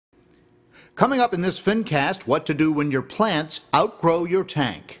Coming up in this Fincast, what to do when your plants outgrow your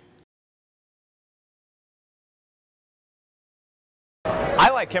tank. I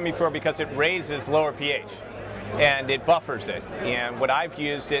like chemi-pure because it raises lower pH and it buffers it. And what I've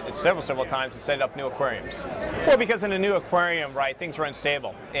used it several times to set up new aquariums. Well, because in a new aquarium, right, things are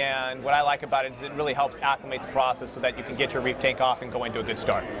unstable. And what I like about it is it really helps acclimate the process so that you can get your reef tank off and go into a good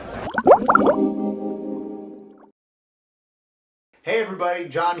start. Hey everybody,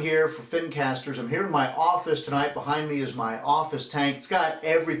 John here for Fincasters. I'm here in my office tonight. Behind me is my office tank. It's got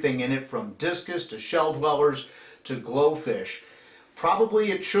everything in it from discus to shell dwellers to glowfish.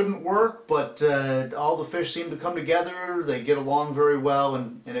 Probably it shouldn't work, but all the fish seem to come together. They get along very well,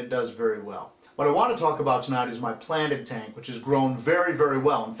 and it does very well. What I want to talk about tonight is my planted tank, which has grown very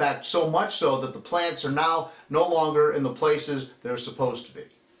well. In fact, so much so that the plants are now no longer in the places they're supposed to be.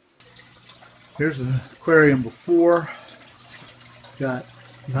 Here's the aquarium before. Got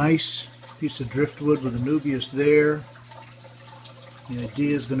a nice piece of driftwood with Anubias there. The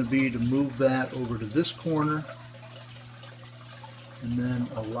idea is going to be to move that over to this corner and then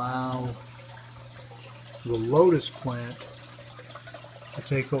allow the lotus plant to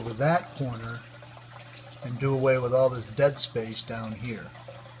take over that corner and do away with all this dead space down here.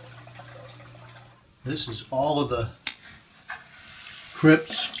 This is all of the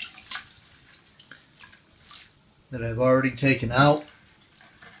crypts that I've already taken out.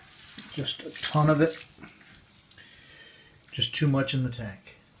 Just a ton of it. Just too much in the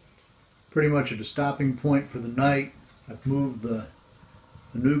tank. Pretty much at a stopping point for the night. I've moved the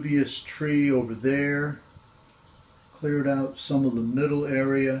Anubias tree over there. Cleared out some of the middle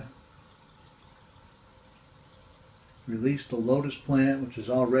area. Released the lotus plant, which is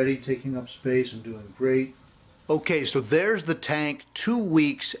already taking up space and doing great. Okay, so there's the tank 2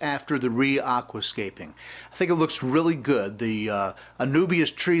 weeks after the re-aquascaping. I think it looks really good. The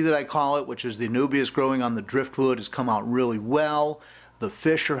Anubias tree that I call it, which is the Anubias growing on the driftwood, has come out really well. The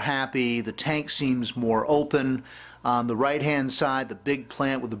fish are happy. The tank seems more open. On the right-hand side, the big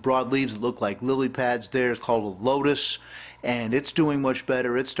plant with the broad leaves that look like lily pads there is called a lotus, and it's doing much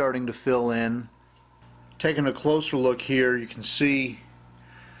better. It's starting to fill in. Taking a closer look here, you can see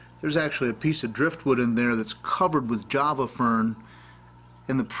there's actually a piece of driftwood in there that's covered with Java fern.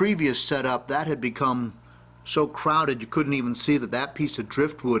 In the previous setup, that had become so crowded you couldn't even see that that piece of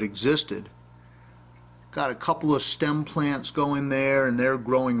driftwood existed. Got a couple of stem plants going there, and they're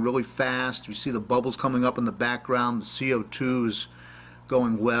growing really fast. You see the bubbles coming up in the background. The CO2 is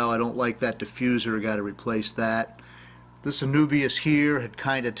going well. I don't like that diffuser. I got to replace that. This Anubias here had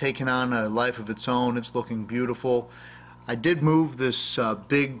kind of taken on a life of its own. It's looking beautiful. I did move this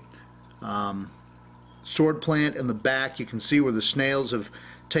big sword plant in the back. You can see where the snails have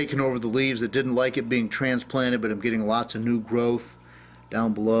taken over the leaves that didn't like it being transplanted, but I'm getting lots of new growth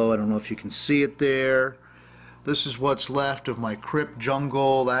down below. I don't know if you can see it there. This is what's left of my crypt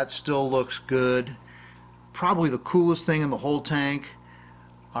jungle. That still looks good. Probably the coolest thing in the whole tank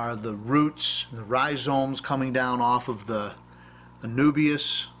are the roots, the rhizomes coming down off of the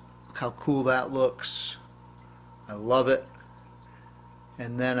Anubias. Look how cool that looks. I love it.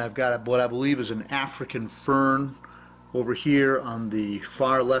 And then I've got what I believe is an African fern over here on the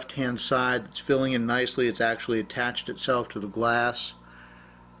far left hand side that's filling in nicely. It's actually attached itself to the glass,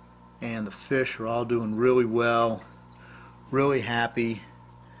 and the fish are all doing really well, really happy.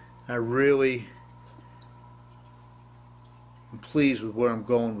 I really am pleased with where I'm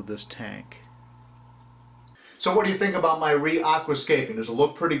going with this tank. So what do you think about my re-aquascaping? Does it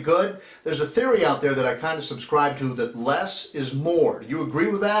look pretty good? There's a theory out there that I kind of subscribe to that less is more. Do you agree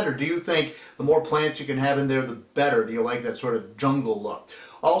with that, or do you think the more plants you can have in there, the better? Do you like that sort of jungle look?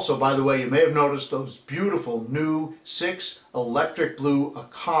 Also, by the way, you may have noticed those beautiful new 6 electric blue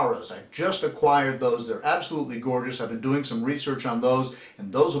Acaras. I just acquired those. They're absolutely gorgeous. I've been doing some research on those,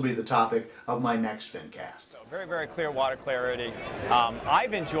 and those will be the topic of my next Fincast. Very clear water clarity.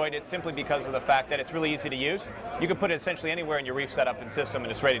 I've enjoyed it simply because of the fact that it's really easy to use. You can put it essentially anywhere in your reef setup and system,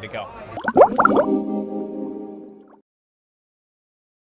 and it's ready to go.